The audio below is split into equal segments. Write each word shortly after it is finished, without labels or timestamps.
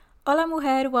Hola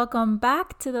mujer, welcome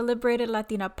back to the Liberated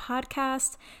Latina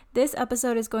podcast. This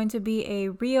episode is going to be a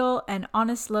real and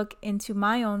honest look into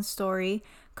my own story,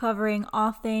 covering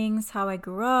all things how I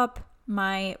grew up,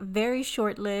 my very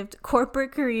short-lived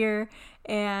corporate career,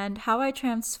 and how I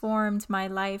transformed my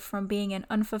life from being an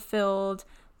unfulfilled,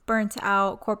 burnt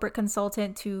out corporate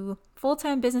consultant to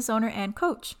full-time business owner and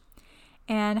coach,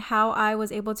 and how I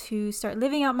was able to start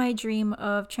living out my dream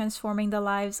of transforming the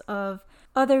lives of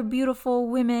other beautiful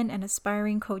women and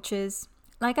aspiring coaches.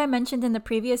 Like I mentioned in the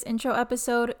previous intro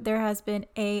episode, there has been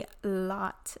a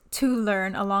lot to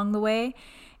learn along the way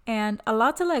and a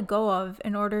lot to let go of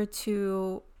in order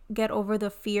to get over the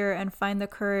fear and find the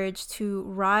courage to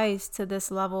rise to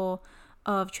this level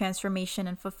of transformation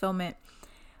and fulfillment.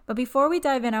 But before we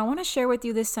dive in, I want to share with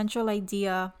you this central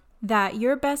idea that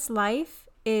your best life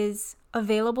is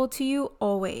available to you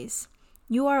always.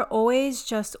 You are always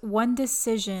just one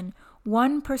decision,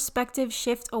 one perspective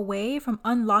shift away from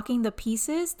unlocking the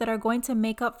pieces that are going to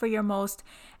make up for your most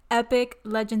epic,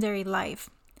 legendary life.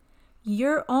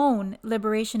 Your own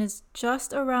liberation is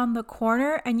just around the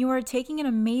corner, and you are taking an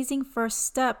amazing first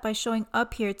step by showing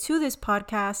up here to this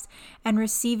podcast and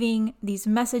receiving these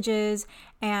messages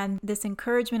and this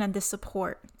encouragement and this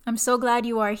support. I'm so glad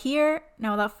you are here.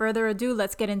 Now, without further ado,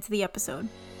 let's get into the episode.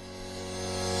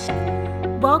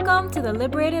 Welcome to the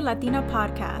Liberated Latina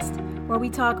podcast, where we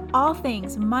talk all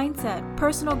things mindset,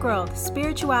 personal growth,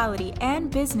 spirituality, and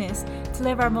business to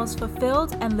live our most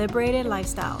fulfilled and liberated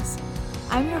lifestyles.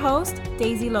 I'm your host,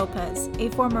 Daisy Lopez, a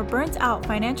former burnt-out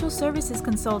financial services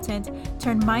consultant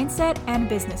turned mindset and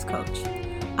business coach.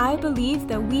 I believe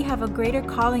that we have a greater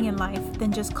calling in life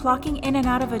than just clocking in and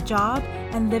out of a job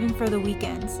and living for the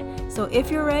weekends. So if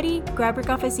you're ready, grab your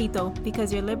cafecito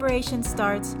because your liberation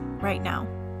starts right now.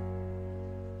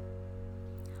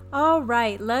 All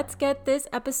right, let's get this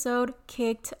episode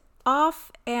kicked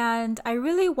off. And I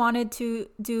really wanted to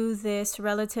do this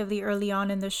relatively early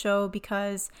on in the show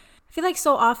because I feel like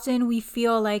so often we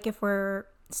feel like if we're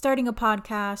starting a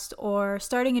podcast or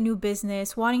starting a new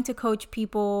business, wanting to coach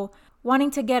people,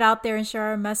 wanting to get out there and share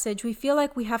our message, we feel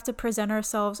like we have to present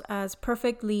ourselves as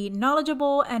perfectly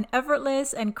knowledgeable and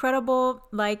effortless and credible,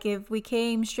 like if we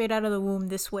came straight out of the womb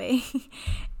this way.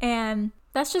 And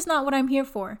that's just not what I'm here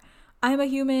for. I'm a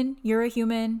human, you're a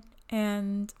human,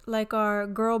 and like our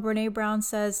girl Brene Brown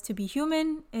says, to be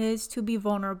human is to be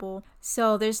vulnerable.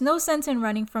 So there's no sense in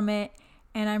running from it,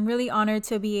 and I'm really honored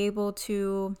to be able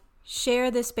to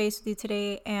share this space with you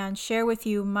today and share with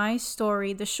you my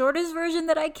story, the shortest version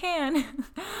that I can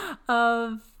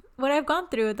of what I've gone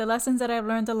through, the lessons that I've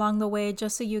learned along the way,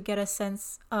 just so you get a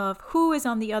sense of who is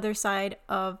on the other side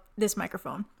of this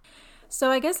microphone. So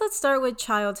I guess let's start with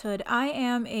childhood. I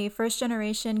am a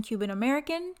first-generation Cuban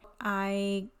American.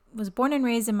 I was born and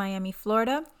raised in Miami,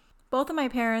 Florida. Both of my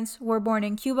parents were born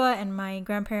in Cuba, and my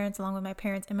grandparents, along with my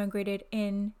parents, immigrated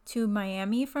into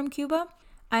Miami from Cuba.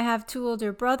 I have two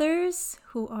older brothers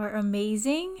who are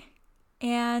amazing,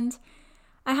 and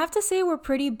I have to say we're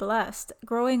pretty blessed.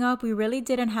 Growing up, we really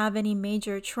didn't have any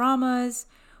major traumas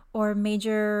or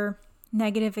major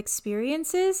negative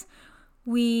experiences.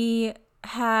 We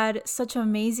had such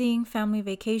amazing family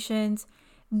vacations,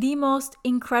 the most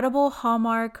incredible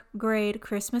Hallmark grade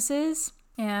Christmases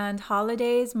and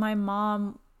holidays. My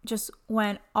mom just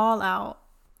went all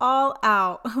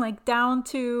out, like down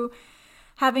to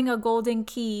having a golden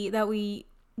key that we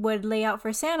would lay out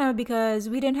for Santa because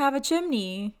we didn't have a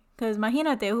chimney. Because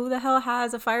imagínate, who the hell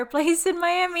has a fireplace in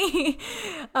Miami?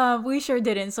 We sure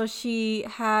didn't. So she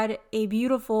had a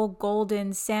beautiful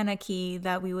golden Santa key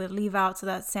that we would leave out so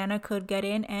that Santa could get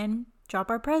in and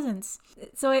drop our presents.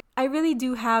 So I really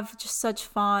do have just such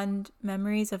fond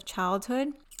memories of childhood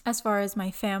as far as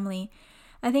my family.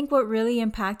 I think what really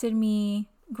impacted me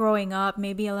growing up,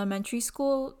 maybe elementary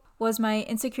school, was my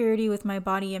insecurity with my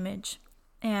body image.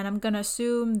 And I'm going to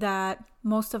assume that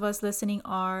most of us listening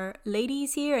are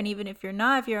ladies here. And even if you're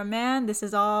not, if you're a man, this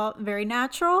is all very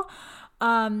natural.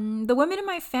 The women in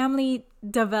my family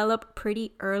develop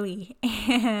pretty early.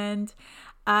 And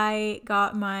I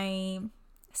got my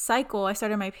cycle. I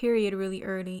started my period really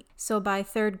early. So by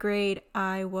third grade,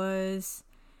 my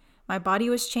body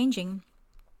was changing.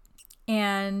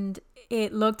 And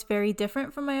it looked very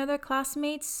different from my other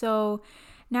classmates. So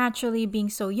naturally, being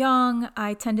so young,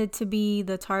 I tended to be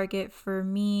the target for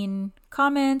mean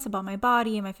comments about my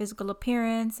body and my physical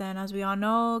appearance. And as we all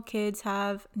know, kids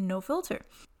have no filter.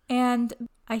 And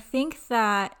I think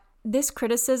that this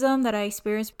criticism that I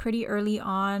experienced pretty early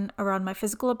on around my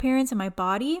physical appearance and my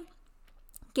body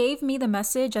gave me the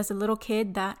message as a little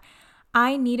kid that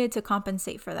I needed to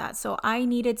compensate for that. So I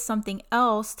needed something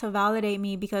else to validate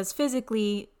me because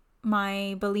physically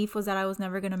my belief was that I was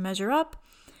never going to measure up.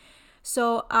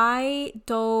 So I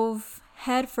dove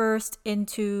headfirst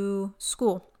into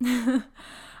school.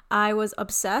 I was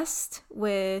obsessed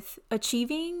with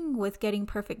achieving, with getting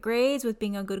perfect grades, with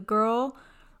being a good girl,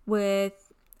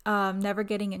 with never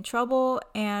getting in trouble,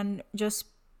 and just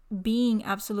being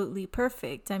absolutely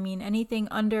perfect. I mean, anything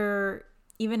under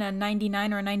even a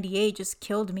 99 or 98 just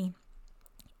killed me.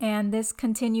 And this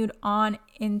continued on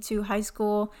into high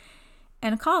school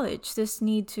and college, this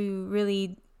need to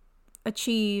really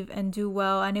achieve and do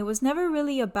well. And it was never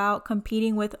really about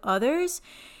competing with others.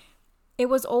 It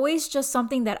was always just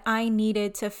something that I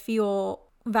needed to feel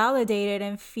validated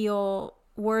and feel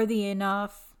worthy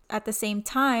enough. At the same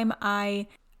time, I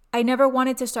never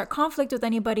wanted to start conflict with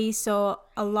anybody. So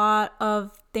a lot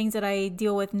of things that I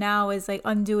deal with now is like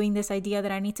undoing this idea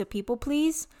that I need to people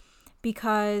please,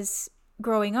 because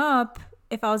growing up,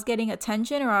 if I was getting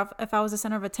attention or if I was the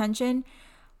center of attention,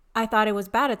 I thought it was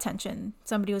bad attention.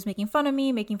 Somebody was making fun of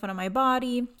me, making fun of my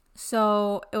body.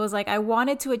 So it was like I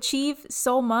wanted to achieve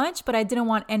so much, but I didn't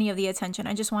want any of the attention.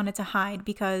 I just wanted to hide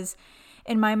because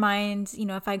in my mind, you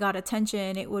know, if I got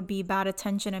attention, it would be bad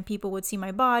attention and people would see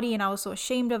my body and I was so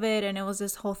ashamed of it. And it was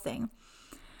this whole thing.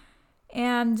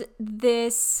 And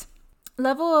this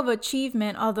level of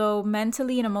achievement, although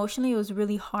mentally and emotionally it was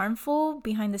really harmful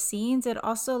behind the scenes, it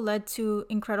also led to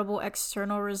incredible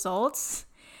external results.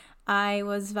 I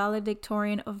was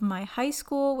valedictorian of my high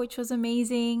school, which was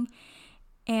amazing.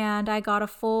 And I got a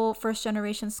full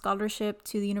first-generation scholarship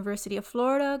to the University of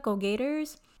Florida. Go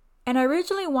Gators. And I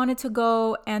originally wanted to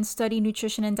go and study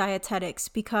nutrition and dietetics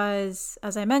because,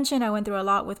 as I mentioned, I went through a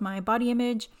lot with my body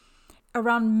image.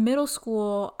 Around middle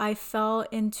school, I fell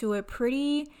into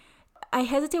I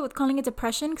hesitate with calling it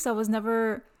depression because I was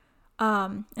never,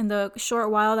 in the short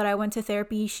while that I went to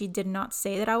therapy, she did not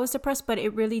say that I was depressed, but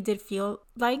it really did feel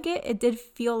like it. It did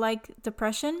feel like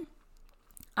depression.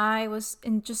 I was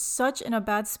in a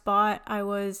bad spot. I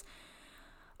was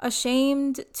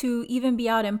ashamed to even be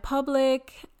out in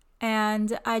public.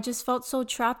 And I just felt so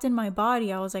trapped in my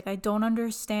body. I was like, I don't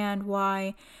understand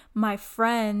why my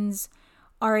friends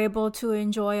are able to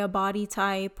enjoy a body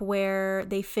type where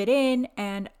they fit in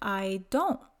and I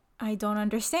don't. I don't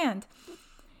understand.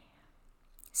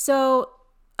 So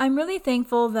I'm really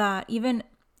thankful that even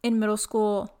in middle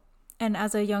school and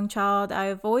as a young child,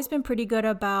 I've always been pretty good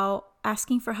about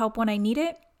asking for help when I need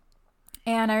it.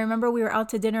 And I remember we were out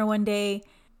to dinner one day.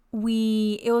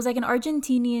 It was like an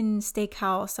Argentinian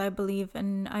steakhouse, I believe.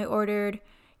 And I ordered,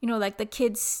 like the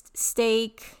kids'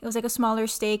 steak. It was like a smaller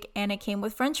steak and it came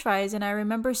with French fries. And I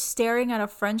remember staring at a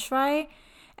French fry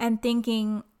and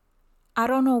thinking, I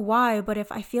don't know why, but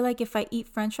if I eat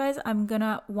French fries, I'm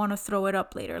gonna want to throw it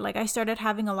up later. Like I started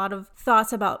having a lot of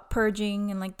thoughts about purging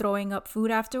and like throwing up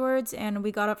food afterwards. And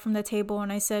we got up from the table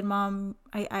and I said, Mom,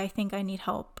 I think I need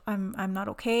help. I'm not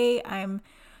okay. I'm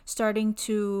starting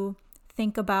to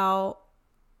think about,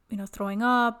 throwing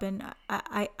up, and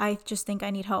I just think I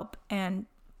need help. And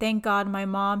thank God my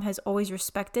mom has always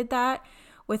respected that.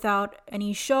 Without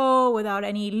any show, without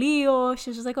any Leo, she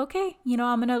was just like, okay,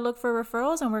 I'm gonna look for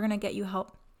referrals and we're gonna get you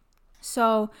help.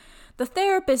 So the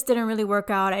therapist didn't really work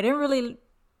out.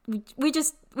 We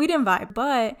didn't vibe.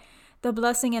 But the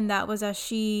blessing in that was that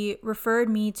she referred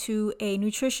me to a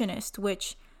nutritionist,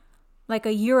 which like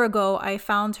a year ago, I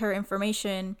found her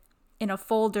information in a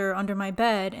folder under my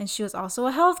bed, and she was also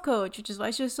a health coach, which is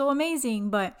why she was so amazing.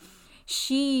 But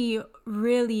she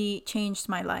really changed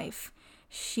my life.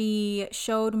 She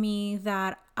showed me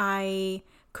that I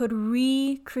could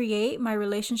recreate my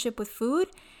relationship with food,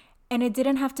 and it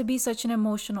didn't have to be such an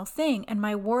emotional thing. And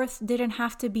my worth didn't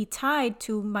have to be tied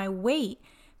to my weight,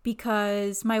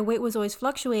 because my weight was always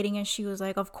fluctuating. And she was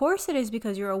like, of course it is,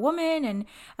 because you're a woman. And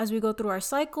as we go through our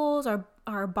cycles,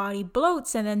 our body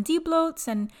bloats and then debloats.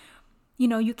 And,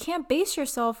 you can't base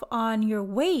yourself on your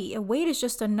weight. A weight is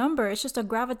just a number. It's just a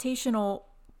gravitational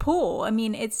pull. I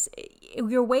mean,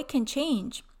 your weight can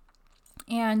change.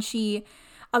 And she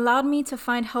allowed me to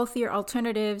find healthier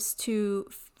alternatives to,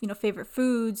 favorite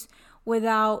foods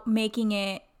without making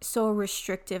it so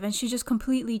restrictive. And she just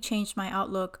completely changed my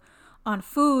outlook on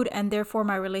food and therefore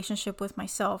my relationship with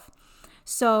myself.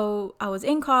 So I was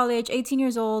in college, 18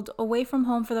 years old, away from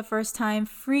home for the first time,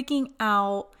 freaking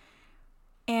out.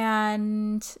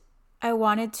 And I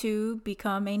wanted to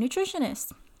become a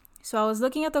nutritionist. So I was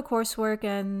looking at the coursework,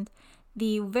 and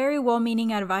the very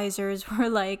well-meaning advisors were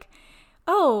like,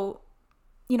 oh,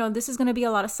 this is going to be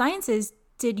a lot of sciences.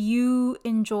 Did you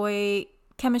enjoy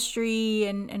chemistry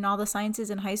and all the sciences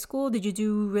in high school? Did you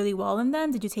do really well in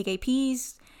them? Did you take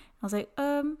APs? I was like,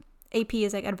 AP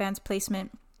is like advanced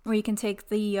placement, where you can take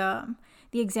the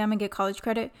exam and get college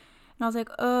credit. And I was like,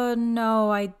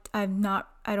 no, I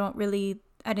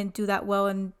didn't do that well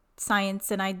in science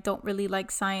and I don't really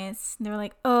like science. And they're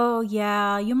like, oh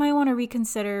yeah, you might want to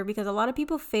reconsider because a lot of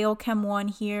people fail Chem 1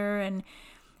 here and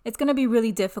it's going to be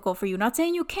really difficult for you. Not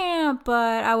saying you can't,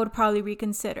 but I would probably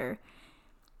reconsider.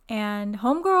 And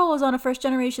homegirl was on a first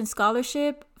generation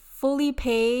scholarship, fully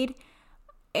paid,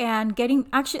 and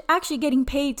actually getting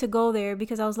paid to go there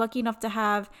because I was lucky enough to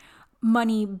have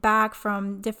money back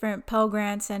from different Pell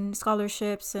Grants and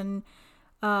scholarships, and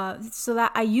so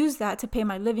that I used that to pay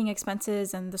my living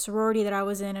expenses and the sorority that I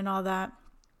was in and all that.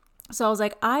 So I was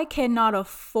like, I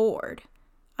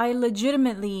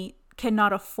legitimately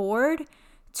cannot afford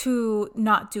to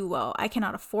not do well. I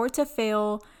cannot afford to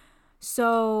fail.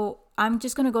 So I'm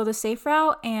just going to go the safe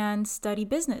route and study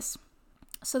business.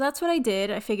 So that's what I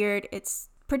did. I figured it's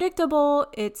predictable,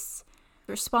 it's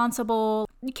responsible.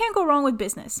 You can't go wrong with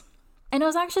business. And it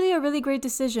was actually a really great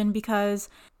decision because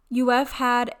UF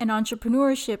had an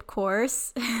entrepreneurship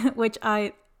course, which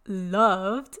I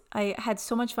loved. I had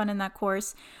so much fun in that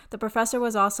course. The professor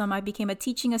was awesome. I became a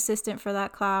teaching assistant for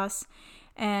that class.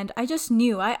 And I just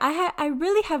knew, I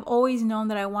really have always known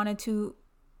that I wanted to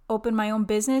open my own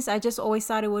business. I just always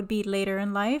thought it would be later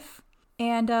in life.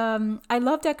 And I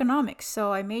loved economics,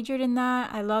 so I majored in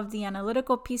that. I loved the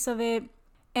analytical piece of it.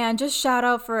 And just shout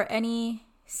out for any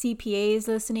CPAs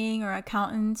listening or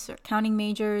accountants or accounting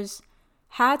majors.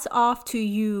 Hats off to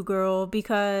you, girl,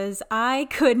 because I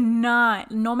could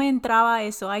not, no me entraba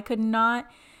eso. I could not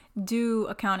do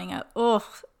accounting.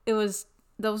 Those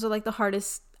are like the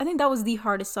hardest, I think that was the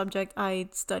hardest subject I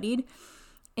studied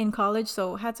in college.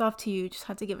 So hats off to you. Just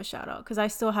had to give a shout out because I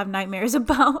still have nightmares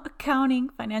about accounting,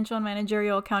 financial and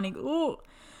managerial accounting. Ooh.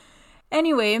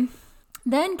 Anyway,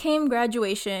 then came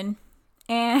graduation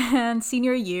and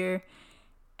senior year.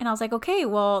 And I was like, okay,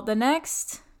 well, the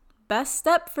next best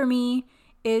step for me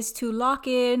is to lock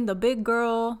in the big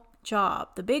girl job,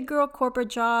 the big girl corporate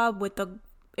job with the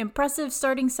impressive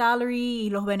starting salary,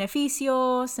 y los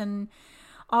beneficios, and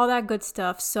all that good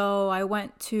stuff. So I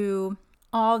went to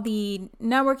all the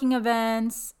networking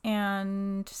events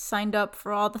and signed up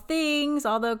for all the things,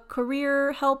 all the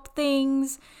career help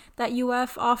things that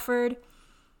UF offered.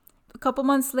 A couple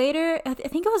months later, I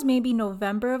think it was maybe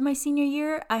November of my senior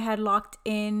year, I had locked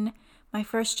in my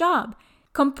first job.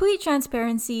 Complete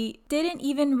transparency, didn't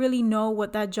even really know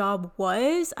what that job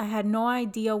was. I had no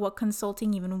idea what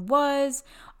consulting even was.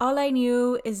 All I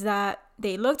knew is that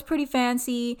they looked pretty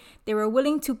fancy. They were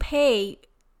willing to pay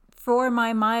for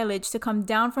my mileage to come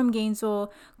down from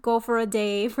Gainesville, go for a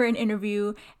day for an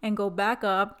interview, and go back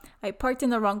up. I parked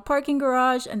in the wrong parking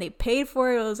garage and they paid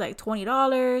for it. It was like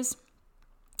 $20.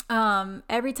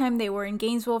 Every time they were in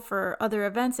Gainesville for other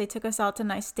events, they took us out to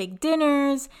nice steak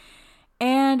dinners.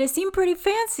 And it seemed pretty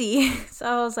fancy. So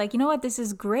I was like, you know what? This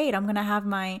is great. I'm going to have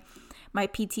my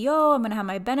PTO. I'm going to have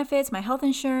my benefits, my health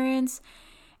insurance.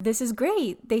 This is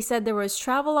great. They said there was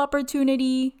travel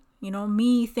opportunity. You know,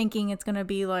 me thinking it's going to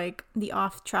be like the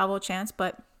off travel chance,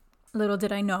 but little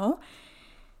did I know.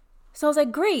 So I was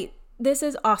like, great. This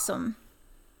is awesome.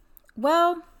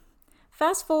 Well,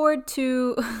 fast forward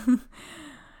to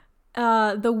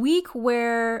the week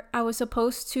where I was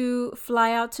supposed to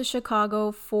fly out to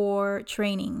Chicago for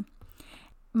training.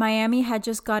 Miami had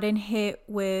just gotten hit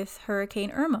with Hurricane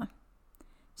Irma.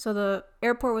 So the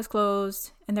airport was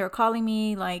closed and they were calling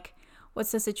me like,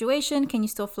 what's the situation? Can you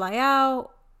still fly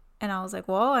out? And I was like,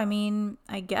 well, I mean,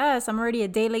 I guess I'm already a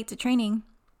day late to training.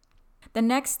 The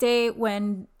next day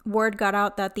when word got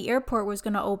out that the airport was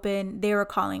going to open, they were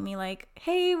calling me like,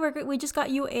 hey, we just got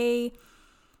you a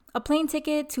plane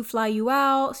ticket to fly you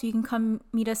out so you can come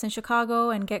meet us in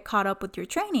Chicago and get caught up with your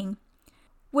training,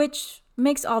 which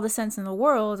makes all the sense in the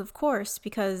world, of course,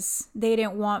 because they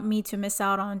didn't want me to miss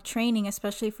out on training,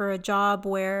 especially for a job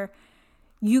where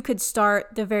you could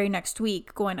start the very next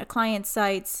week going to client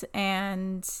sites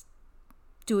and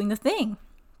doing the thing.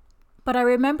 But I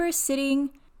remember sitting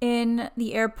in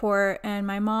the airport and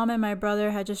my mom and my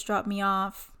brother had just dropped me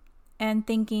off and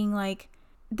thinking like,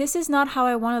 this is not how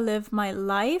I want to live my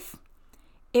life.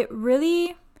 It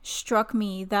really struck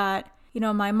me that, you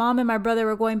know, my mom and my brother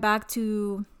were going back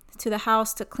to the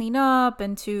house to clean up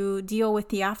and to deal with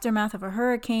the aftermath of a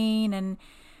hurricane and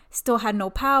still had no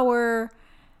power.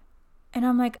 And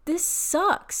I'm like, this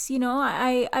sucks. You know,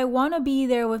 I want to be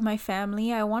there with my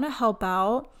family. I want to help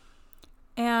out.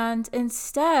 And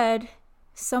instead,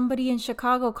 somebody in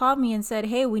Chicago called me and said,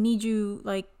 hey, we need you,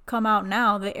 like, come out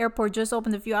now. The airport just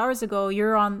opened a few hours ago.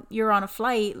 You're on a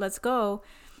flight. Let's go.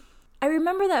 I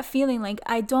remember that feeling like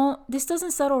this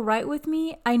doesn't settle right with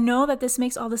me. I know that this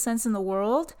makes all the sense in the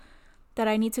world that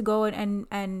I need to go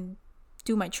and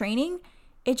do my training.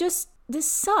 this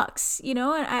sucks, and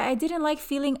I didn't like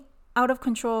feeling out of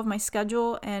control of my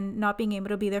schedule and not being able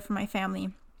to be there for my family.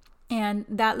 And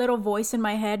that little voice in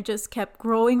my head just kept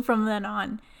growing from then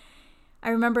on. I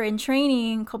remember in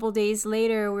training, a couple days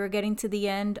later, we were getting to the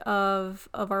end of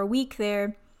our week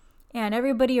there, and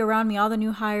everybody around me, all the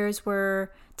new hires,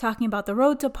 were talking about the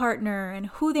road to partner and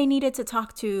who they needed to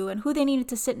talk to and who they needed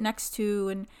to sit next to.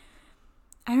 And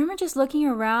I remember just looking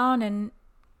around, and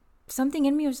something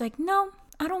in me was like, no,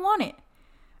 I don't want it.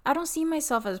 I don't see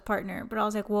myself as a partner. But I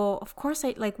was like, well, of course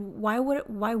why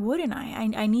wouldn't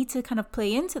I? I need to kind of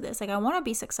play into this. Like, I want to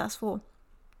be successful.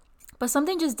 But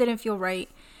something just didn't feel right.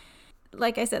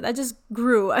 Like I said, that just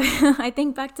grew. I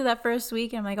think back to that first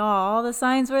week, and I'm like, oh, all the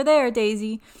signs were there,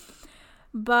 Daisy.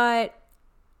 But,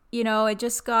 it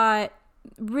just got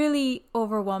really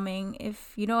overwhelming.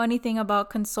 If you know anything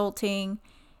about consulting,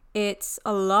 it's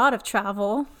a lot of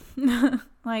travel.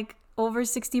 Like, over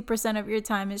 60% of your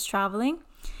time is traveling.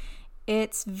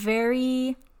 It's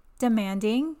very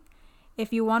demanding.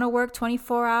 If you want to work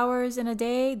 24 hours in a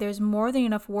day, there's more than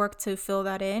enough work to fill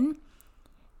that in.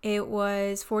 It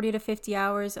was 40 to 50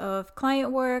 hours of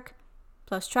client work,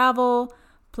 plus travel,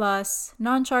 plus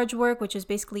non-charge work, which is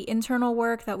basically internal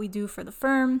work that we do for the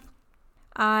firm.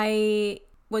 I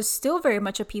was still very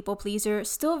much a people pleaser,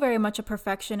 still very much a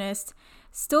perfectionist,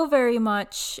 still very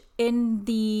much in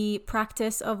the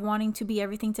practice of wanting to be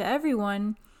everything to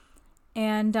everyone.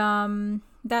 And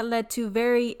that led to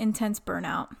very intense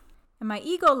burnout. And my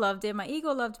ego loved it. My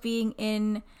ego loved being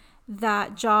in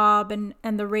that job and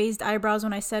the raised eyebrows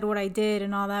when I said what I did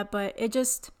and all that. But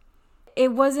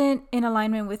it wasn't in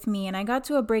alignment with me. And I got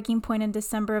to a breaking point in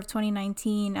December of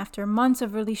 2019 after months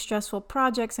of really stressful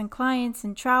projects and clients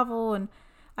and travel. And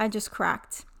I just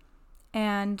cracked.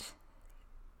 And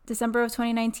December of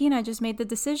 2019, I just made the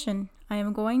decision. I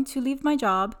am going to leave my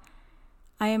job.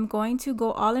 I am going to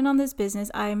go all in on this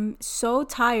business. I'm so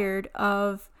tired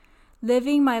of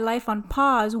living my life on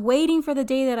pause, waiting for the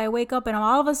day that I wake up and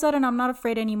all of a sudden I'm not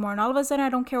afraid anymore. And all of a sudden I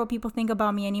don't care what people think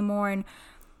about me anymore. And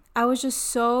I was just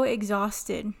so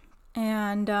exhausted.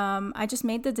 And I just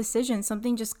made the decision.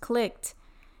 Something just clicked.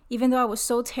 Even though I was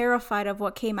so terrified of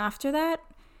what came after that,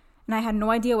 and I had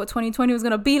no idea what 2020 was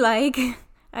going to be like,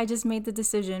 I just made the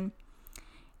decision.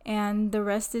 And the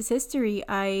rest is history.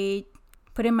 I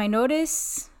put in my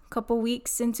notice a couple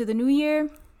weeks into the new year,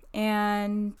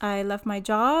 and I left my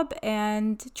job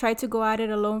and tried to go at it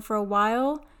alone for a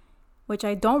while, which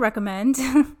I don't recommend.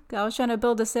 I was trying to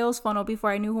build a sales funnel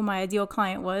before I knew who my ideal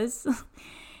client was.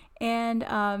 And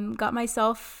got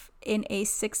myself in a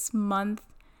 6-month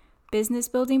business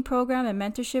building program and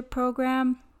mentorship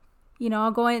program.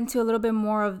 I'll go into a little bit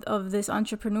more of this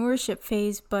entrepreneurship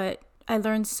phase, but I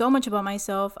learned so much about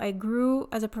myself. I grew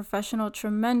as a professional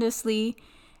tremendously.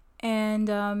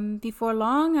 And before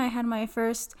long, I had my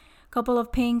first couple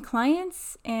of paying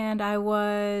clients, and I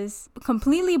was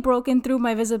completely broken through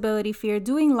my visibility fear,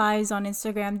 doing lives on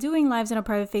Instagram, doing lives in a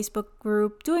private Facebook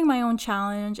group, doing my own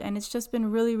challenge. And it's just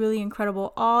been really, really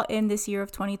incredible, all in this year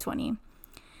of 2020.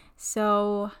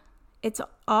 So it's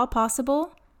all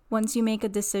possible once you make a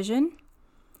decision.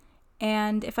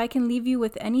 And if I can leave you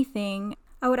with anything,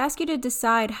 I would ask you to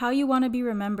decide how you want to be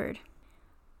remembered,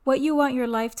 what you want your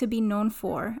life to be known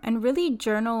for, and really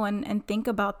journal and think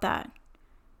about that.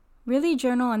 Really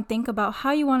journal and think about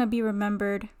how you want to be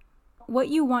remembered, what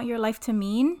you want your life to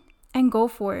mean, and go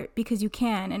for it, because you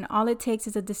can, and all it takes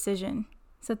is a decision.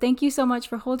 So thank you so much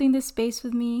for holding this space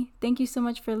with me. Thank you so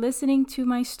much for listening to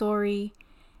my story,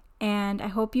 and I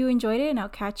hope you enjoyed it, and I'll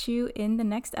catch you in the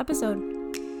next episode.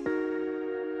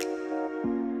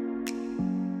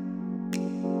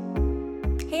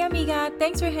 Hey amiga,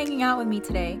 thanks for hanging out with me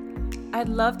today. I'd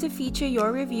love to feature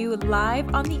your review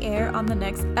live on the air on the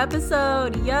next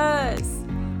episode. Yes!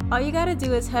 All you gotta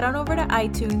do is head on over to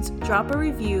iTunes, drop a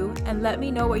review, and let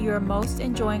me know what you're most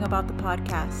enjoying about the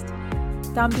podcast.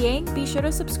 También, be sure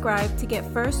to subscribe to get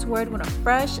first word when a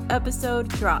fresh episode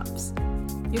drops.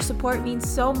 Your support means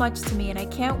so much to me, and I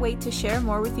can't wait to share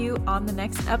more with you on the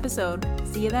next episode.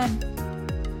 See you then.